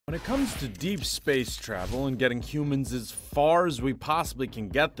When it comes to deep space travel and getting humans as far as we possibly can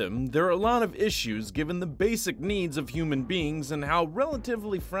get them, there are a lot of issues given the basic needs of human beings and how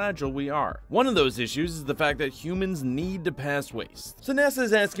relatively fragile we are. One of those issues is the fact that humans need to pass waste. So NASA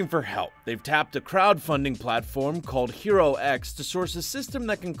is asking for help. They've tapped a crowdfunding platform called HeroX to source a system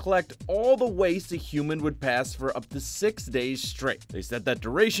that can collect all the waste a human would pass for up to 6 days straight. They set that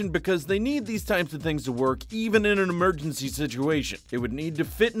duration because they need these types of things to work even in an emergency situation. It would need to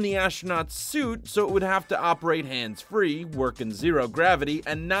fit in the astronaut's suit, so it would have to operate hands-free, work in zero gravity,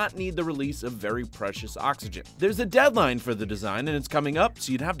 and not need the release of very precious oxygen. There's a deadline for the design and it's coming up,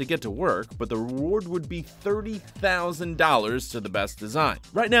 so you'd have to get to work, but the reward would be $30,000 to the best design.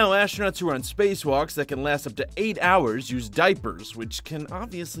 Right now, astronauts who are on spacewalks that can last up to 8 hours use diapers, which can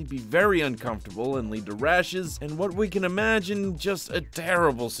obviously be very uncomfortable and lead to rashes and what we can imagine just a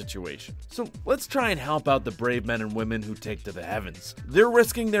terrible situation. So let's try and help out the brave men and women who take to the heavens. They're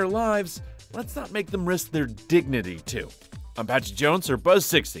risking their lives. Let's not make them risk their dignity too. I'm Patrick Jones for Buzz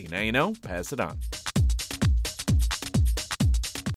 60. Now you know, pass it on.